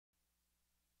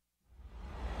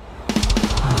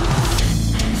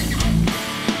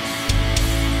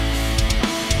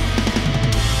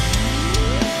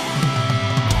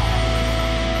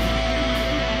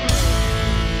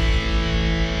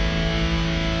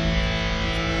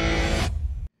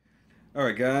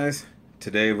Alright guys,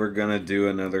 today we're gonna do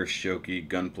another SHOKY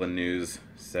GUNPLA news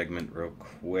segment real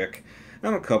quick.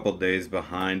 I'm a couple days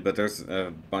behind, but there's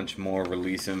a bunch more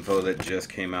release info that just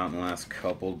came out in the last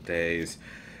couple days.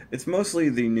 It's mostly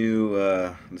the new,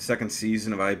 the second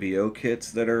season of IBO kits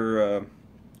that are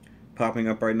popping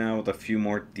up right now with a few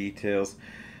more details.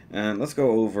 And let's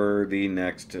go over the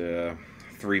next 3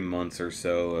 months or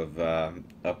so of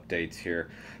updates here.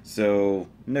 So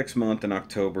next month in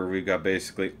October, we've got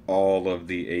basically all of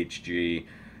the HG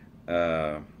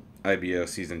IBO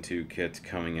Season 2 kits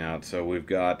coming out. So we've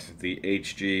got the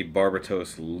HG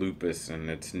Barbatos Lupus in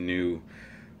its new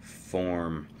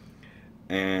form.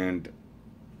 And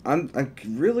I'm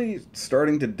really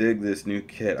starting to dig this new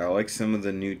kit. I like some of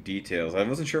the new details. I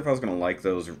wasn't sure if I was going to like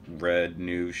those red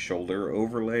new shoulder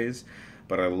overlays,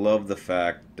 but I love the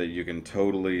fact that you can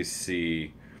totally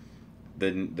see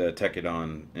the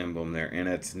Tekidon emblem there, and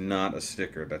it's not a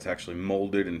sticker. That's actually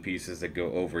molded in pieces that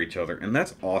go over each other, and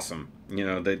that's awesome. You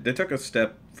know, they took a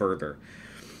step further.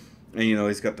 And you know,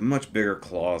 he's got the much bigger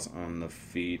claws on the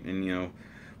feet, and you know,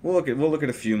 we'll look at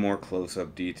a few more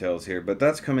close-up details here, but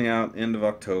that's coming out end of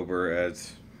October,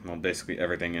 as well basically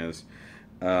everything is.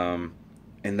 Um,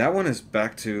 and that one is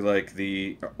back to like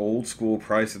the old school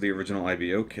price of the original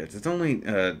IBO kits. It's only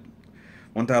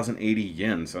 1,080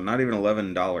 yen, so not even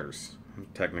 $11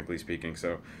 technically speaking.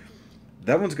 So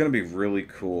that one's going to be really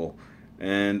cool.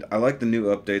 And I like the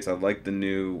new updates. I like the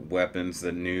new weapons,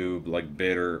 the new like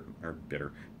bigger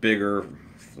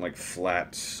like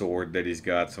flat sword that he's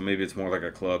got. So maybe it's more like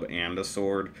a club and a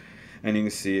sword. And you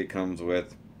can see it comes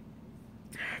with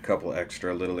a couple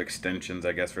extra little extensions,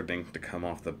 I guess, for things to come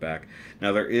off the back.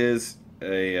 Now there is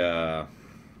a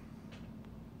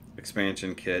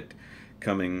expansion kit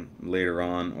coming later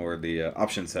on, or the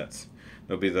option sets.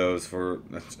 There'll be those for,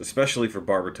 especially for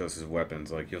Barbatos's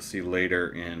weapons. Like you'll see later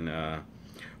in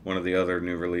one of the other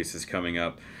new releases coming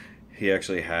up, he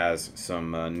actually has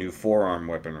some new forearm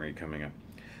weaponry coming up.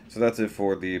 So that's it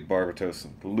for the Barbatos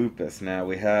Lupus. Now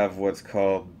we have what's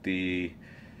called the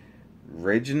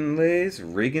Regenlays.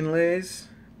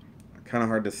 Kind of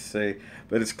hard to say,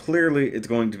 but it's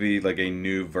going to be like a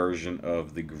new version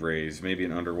of the Greys. Maybe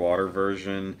an underwater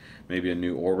version, maybe a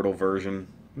new orbital version.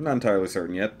 I'm not entirely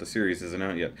certain yet. The series isn't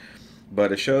out yet.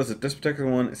 But it shows that this particular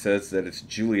one says that it's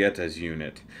Giulietta's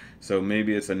unit. So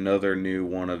maybe it's another new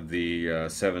one of the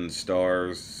Seven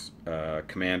Stars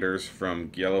commanders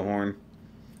from Yellowhorn.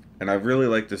 And I really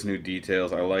like this new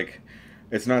details.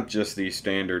 It's not just the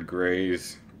standard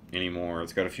Greys anymore.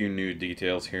 It's got a few new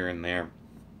details here and there.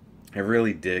 I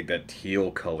really dig that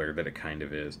teal color that it kind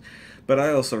of is. But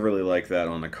I also really like that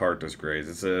on the Carta's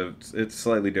Greys. It's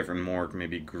slightly different, more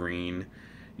maybe green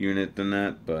unit than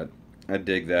that, but I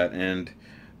dig that. And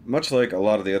much like a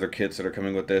lot of the other kits that are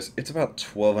coming with this, it's about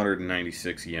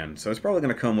 1,296 yen. So it's probably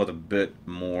going to come with a bit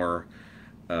more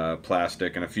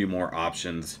plastic and a few more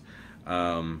options.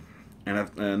 And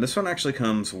this one actually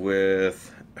comes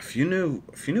with a few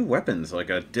new weapons, like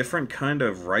a different kind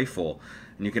of rifle,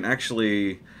 and you can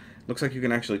actually, looks like you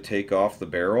can actually take off the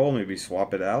barrel, maybe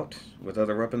swap it out with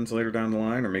other weapons later down the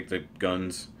line, or make the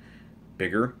guns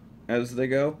bigger as they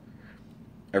go.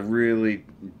 I really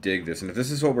dig this, and if this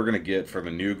is what we're going to get for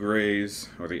the new Greys,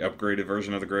 or the upgraded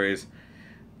version of the Greys,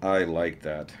 I like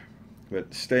that.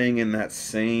 But staying in that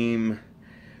same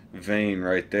vein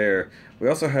right there, we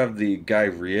also have the Guy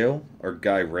Rail, or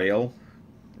Guy Rail,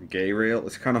 Gay Rail.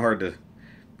 It's kind of hard to,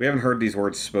 we haven't heard these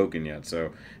words spoken yet,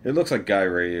 so it looks like Guy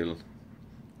Rail.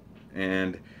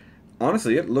 And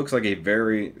honestly, it looks like a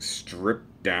very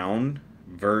stripped down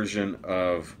version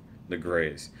of the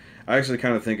Greys. I actually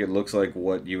kind of think it looks like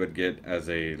what you would get as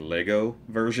a Lego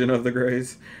version of the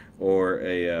Greys, or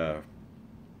a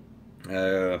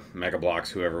Mega Bloks,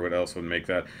 whoever else would make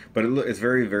that. But it's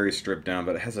very, very stripped down,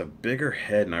 but it has a bigger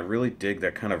head, and I really dig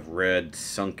that kind of red,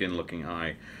 sunken looking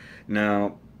eye.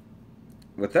 Now,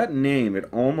 with that name, it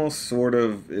almost sort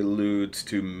of alludes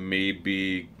to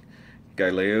maybe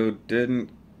Galileo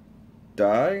didn't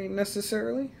die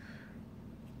necessarily.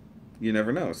 You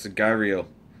never know. It's a Galileo.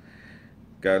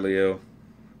 Galileo.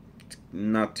 It's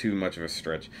not too much of a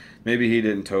stretch. Maybe he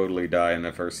didn't totally die in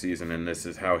the first season, and this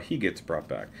is how he gets brought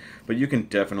back. But you can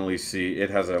definitely see it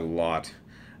has a lot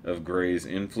of Grey's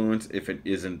influence, if it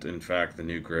isn't in fact the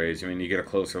new Greys. I mean, you get a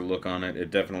closer look on it. It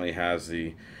definitely has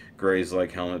the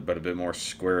Greys-like helmet, but a bit more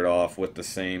squared off with the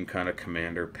same kind of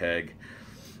commander peg.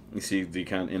 You see the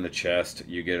kind of in the chest,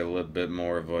 you get a little bit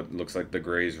more of what looks like the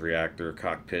Greys reactor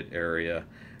cockpit area.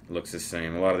 It looks the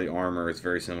same. A lot of the armor is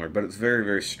very similar, but it's very,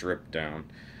 very stripped down.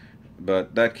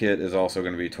 But that kit is also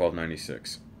going to be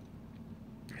 $12.96.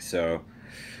 So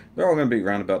they're all going to be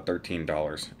around about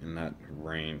 $13 in that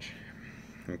range.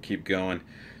 And keep going.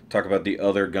 Talk about the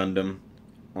other Gundam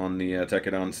on the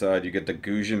Tekadon side. You get the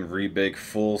Gujin Rebake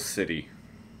Full City.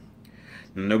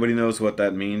 Now, nobody knows what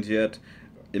that means yet.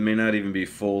 It may not even be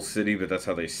Full City, but that's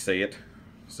how they say it.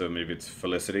 So maybe it's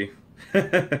Felicity.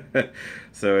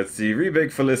 So it's the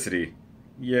Rebake Felicity.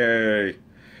 Yay!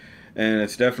 And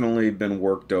it's definitely been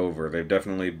worked over. They've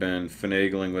definitely been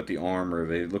finagling with the armor.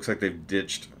 It looks like they've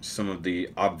ditched some of the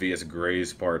obvious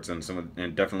graze parts and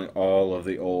definitely all of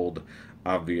the old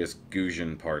obvious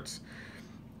Gujin parts.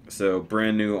 So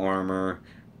brand new armor,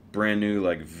 brand new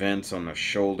like vents on the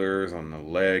shoulders, on the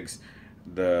legs.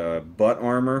 The butt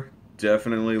armor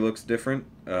definitely looks different.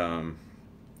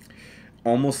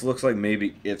 Almost looks like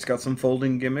maybe it's got some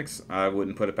folding gimmicks. I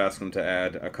wouldn't put it past them to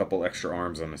add a couple extra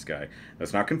arms on this guy.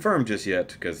 That's not confirmed just yet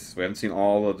because we haven't seen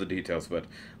all of the details, but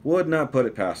would not put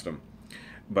it past them.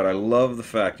 But I love the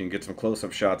fact you can get some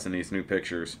close-up shots in these new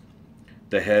pictures.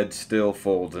 The head still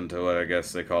folds into what I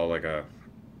guess they call like a,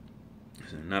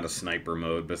 not a sniper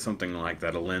mode, but something like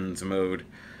that, a lens mode.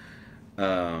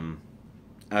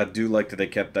 I do like that they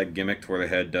kept that gimmick to where the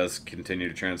head does continue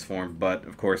to transform, but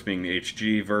of course being the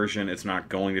HG version, it's not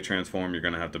going to transform. You're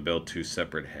going to have to build two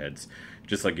separate heads,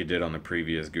 just like you did on the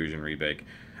previous Gujin Rebake.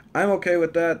 I'm okay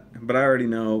with that, but I already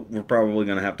know we're probably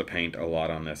going to have to paint a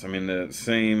lot on this. I mean, the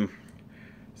same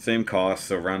cost,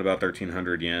 so around about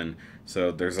 1,300 yen.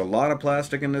 So there's a lot of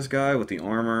plastic in this guy with the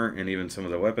armor and even some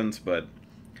of the weapons, but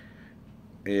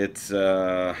it's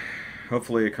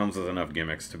hopefully it comes with enough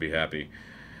gimmicks to be happy.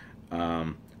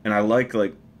 And I like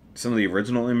some of the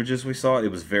original images we saw.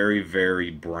 It was very, very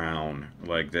brown.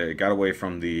 Like it got away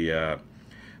from the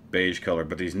beige color.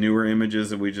 But these newer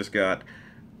images that we just got,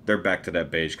 they're back to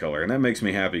that beige color, and that makes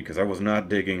me happy because I was not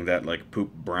digging that like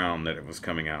poop brown that it was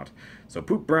coming out. So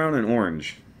poop brown and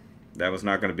orange, that was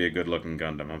not going to be a good looking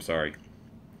Gundam. I'm sorry.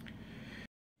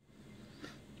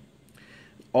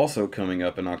 Also coming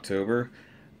up in October,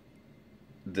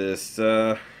 this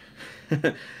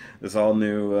this all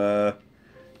new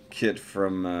kit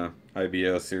from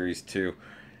IBO Series 2,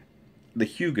 the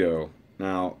Hugo.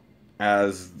 Now,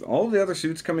 as all the other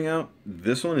suits coming out,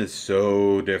 this one is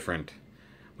so different.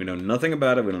 We know nothing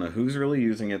about it. We don't know who's really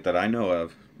using it that I know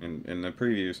of in the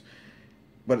previews.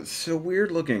 But it's so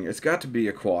weird looking. It's got to be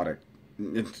aquatic.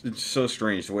 It's so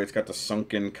strange the way it's got the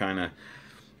sunken kind of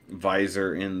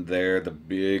visor in there, the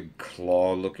big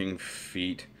claw-looking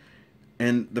feet,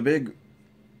 and the big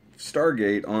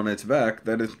Stargate on its back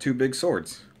that is two big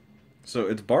swords. So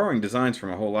it's borrowing designs from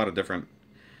a whole lot of different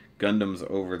Gundams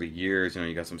over the years. You know,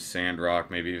 you got some Sandrock,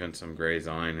 maybe even some Grey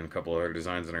Zine, and a couple other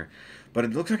designs in there. But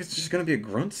it looks like it's just going to be a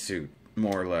grunt suit,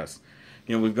 more or less.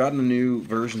 You know, we've gotten the new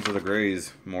versions of the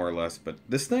Greys, more or less. But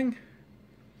this thing,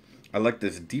 I like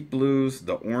this deep blues,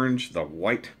 the orange, the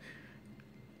white.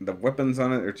 The weapons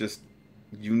on it are just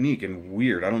unique and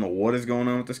weird. I don't know what is going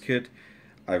on with this kit.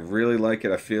 I really like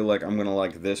it. I feel like I'm going to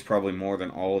like this probably more than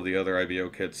all of the other IBO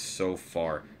kits so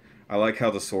far. I like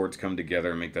how the swords come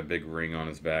together and make that big ring on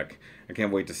his back. I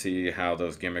can't wait to see how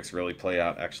those gimmicks really play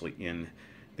out actually in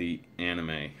the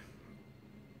anime.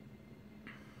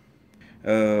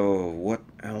 Oh, what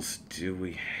else do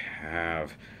we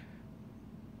have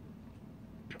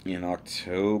in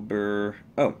October?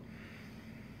 Oh,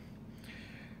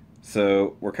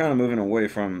 so we're kind of moving away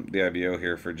from the IBO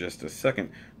here for just a second.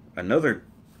 Another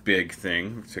big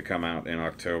thing to come out in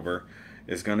October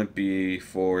is going to be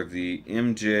for the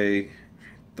MJ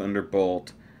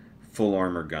Thunderbolt Full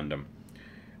Armor Gundam.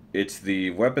 It's the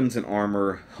Weapons and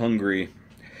Armor Hungry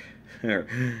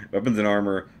Weapons and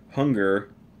Armor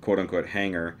Hunger quote-unquote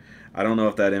hanger. I don't know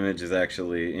if that image is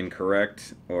actually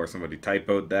incorrect or somebody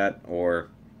typoed that or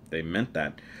they meant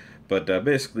that. But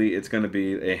basically it's going to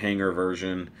be a hanger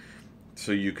version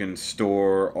so you can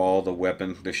store all the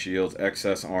weapons, the shields,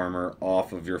 excess armor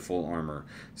off of your full armor.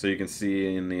 So you can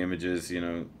see in the images, you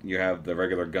know, you have the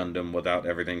regular Gundam without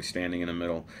everything standing in the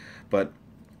middle. But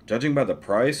judging by the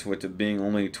price, with it being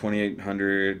only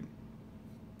 2,800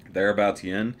 thereabouts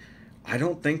yen, I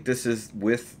don't think this is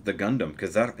with the Gundam,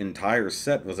 because that entire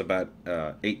set was about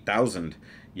 8,000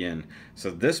 yen.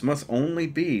 So this must only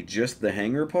be just the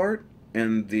hanger part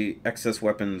and the excess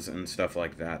weapons and stuff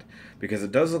like that, because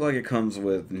it does look like it comes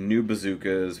with new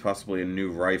bazookas, possibly a new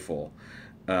rifle,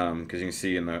 because you can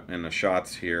see in the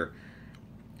shots here,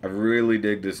 I really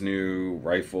dig this new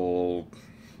rifle,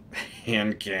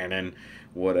 hand cannon,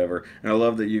 whatever, and I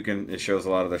love that it shows a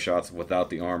lot of the shots without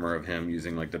the armor of him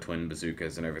using like the twin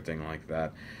bazookas and everything like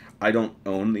that. I don't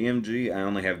own the MG, I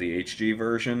only have the HG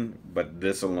version, but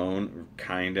this alone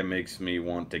kind of makes me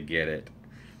want to get it.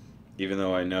 Even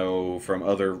though I know from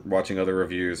watching other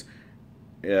reviews,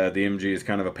 the MG is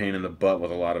kind of a pain in the butt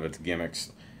with a lot of its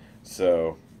gimmicks.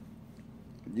 So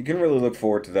you can really look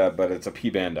forward to that, but it's a P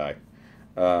Bandai.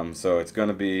 So it's going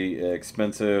to be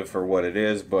expensive for what it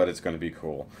is, but it's going to be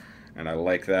cool. And I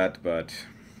like that, but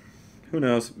who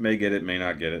knows? May get it, may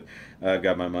not get it. I've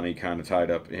got my money kind of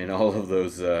tied up in all of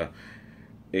those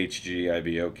HG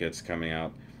IBO kits coming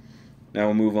out. Now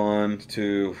we'll move on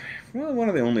to, well, one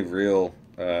of the only real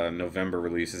November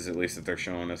releases, at least that they're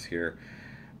showing us here.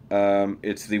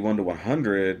 It's the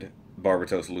 1/100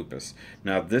 Barbatos Lupus.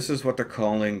 Now this is what they're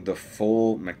calling the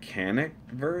full mechanic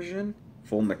version,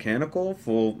 full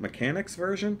mechanics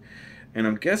version, and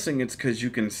I'm guessing it's because you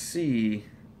can see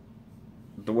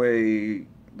the way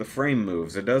the frame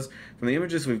moves. It does, from the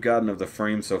images we've gotten of the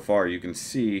frame so far, you can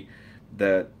see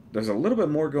that there's a little bit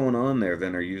more going on there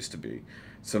than there used to be.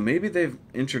 So maybe they've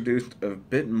introduced a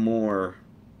bit more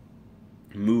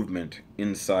movement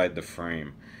inside the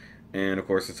frame. And of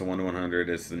course it's a 1/100,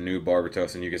 it's the new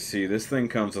Barbatos, and you can see this thing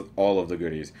comes with all of the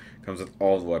goodies. It comes with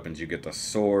all the weapons. You get the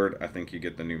sword, I think you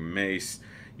get the new mace,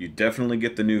 you definitely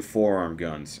get the new forearm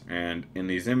guns. And in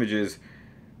these images,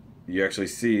 you actually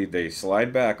see they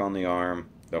slide back on the arm,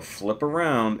 they'll flip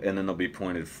around, and then they'll be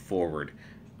pointed forward.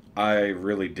 I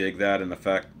really dig that, and the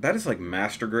fact that is like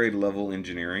master grade level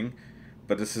engineering,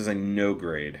 but this is a no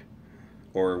grade,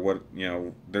 or what, you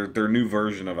know, their new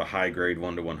version of a high grade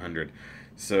 1/100.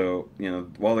 So, you know,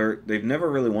 while they've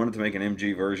never really wanted to make an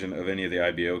MG version of any of the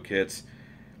IBO kits,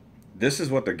 this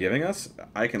is what they're giving us.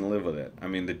 I can live with it. I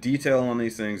mean, the detail on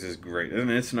these things is great,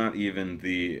 and it's not even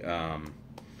the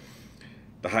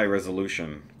high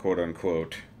resolution, quote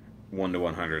unquote,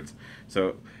 1/100s.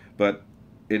 So, but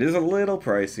it is a little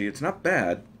pricey. It's not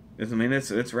bad. I mean,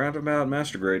 it's round about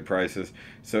master grade prices.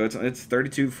 So it's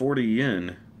 3240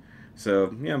 yen.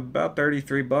 So yeah, about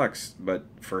 33 bucks. But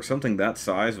for something that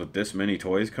size with this many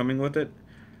toys coming with it,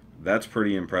 that's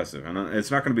pretty impressive. And it's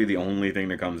not going to be the only thing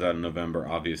that comes out in November,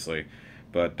 obviously.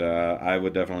 But I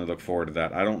would definitely look forward to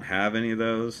that. I don't have any of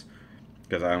those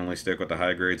because I only stick with the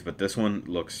high grades. But this one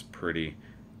looks pretty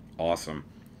awesome.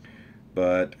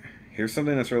 But here's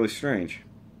something that's really strange.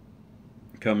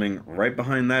 Coming right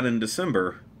behind that in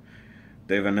December,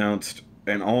 they've announced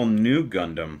an all-new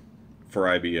Gundam for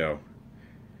IBO.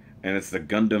 And it's the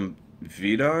Gundam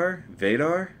Vadar?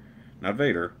 Not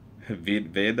Vader.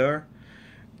 Vadar?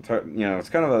 It's hard, you know, it's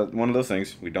kind of one of those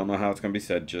things. We don't know how it's going to be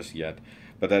said just yet.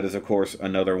 But that is, of course,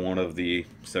 another one of the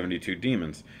 72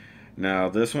 demons. Now,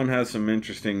 this one has some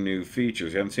interesting new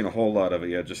features. You haven't seen a whole lot of it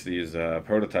yet, just these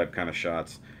prototype kind of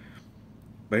shots.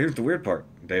 But here's the weird part.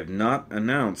 They have not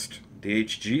announced the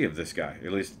HG of this guy.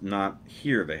 At least not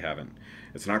here, they haven't.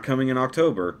 It's not coming in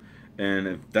October. And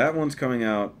if that one's coming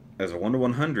out as a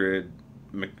 1/100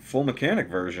 full mechanic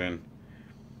version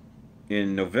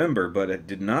in November, but it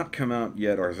did not come out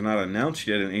yet or is not announced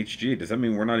yet in HG, does that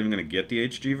mean we're not even going to get the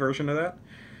HG version of that?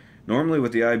 Normally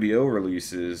with the IBO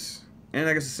releases, and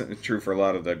I guess it's true for a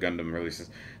lot of the Gundam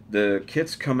releases, the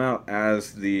kits come out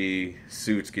as the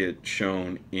suits get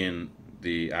shown in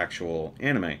the actual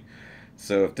anime.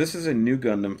 So if this is a new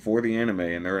Gundam for the anime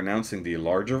and they're announcing the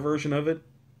larger version of it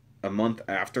a month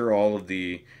after all of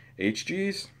the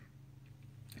HGs,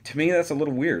 to me that's a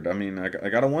little weird. I mean, I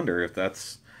gotta wonder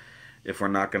if we're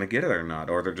not going to get it or not,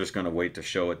 or they're just going to wait to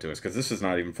show it to us, because this is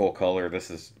not even full color. This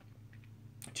is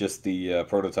just the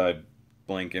prototype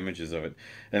blank images of it,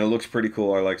 and it looks pretty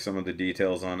cool. I like some of the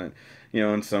details on it. You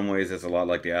know, in some ways it's a lot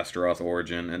like the Astaroth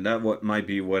origin, and that might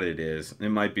be what it is. It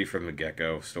might be from the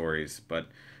Gecko stories, but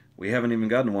we haven't even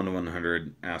gotten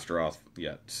 1/100 Astaroth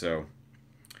yet, so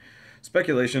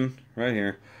speculation right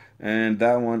here. And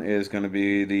that one is going to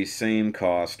be the same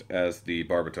cost as the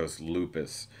Barbatos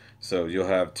Lupus. So you'll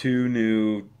have two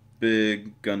new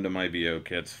big Gundam IBO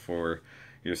kits for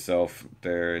yourself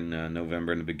there in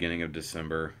November and the beginning of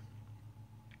December.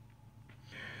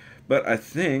 But I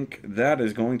think that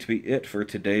is going to be it for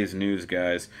today's news,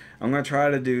 guys. I'm going to try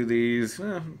to do these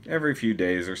every few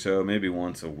days or so, maybe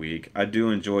once a week. I do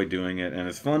enjoy doing it, and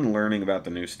it's fun learning about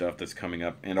the new stuff that's coming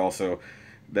up, and also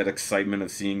that excitement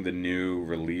of seeing the new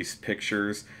release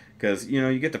pictures. Because, you know,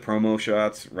 you get the promo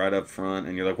shots right up front,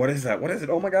 and you're like, what is that? What is it?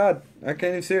 Oh my god, I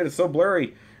can't even see it. It's so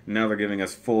blurry. And now they're giving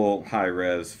us full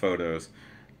high-res photos,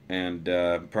 and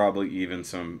probably even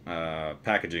some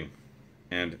packaging.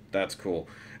 And that's cool.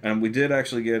 And we did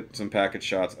actually get some package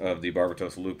shots of the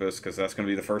Barbatos Lupus, because that's going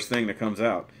to be the first thing that comes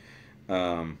out.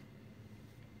 And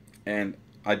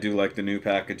I do like the new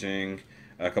packaging.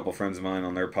 A couple friends of mine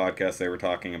on their podcast, they were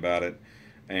talking about it.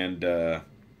 And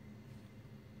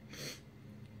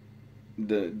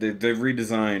they've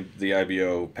redesigned the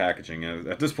IBO packaging.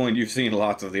 At this point, you've seen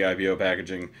lots of the IBO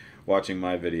packaging watching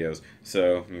my videos.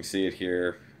 So you can see it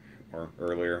here, or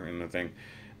earlier in the thing.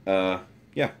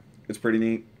 Yeah. It's pretty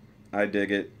neat. I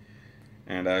dig it,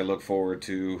 and I look forward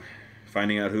to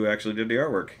finding out who actually did the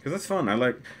artwork, because that's fun.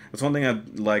 That's one thing I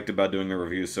liked about doing the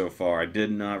reviews so far. I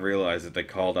did not realize that they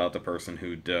called out the person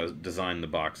who designed the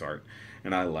box art,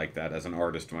 and I like that as an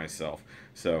artist myself.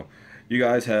 So you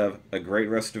guys have a great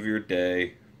rest of your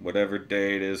day, whatever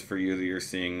day it is for you that you're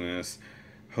seeing this.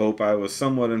 Hope I was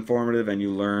somewhat informative and you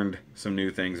learned some new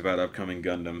things about upcoming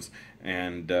Gundams.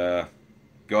 And go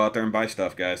out there and buy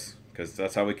stuff, guys, because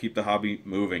that's how we keep the hobby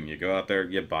moving. You go out there,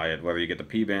 you buy it, whether you get the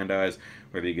P-Bandais,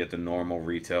 whether you get the normal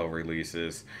retail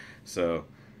releases. So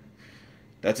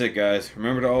that's it, guys.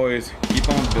 Remember to always keep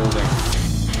on building.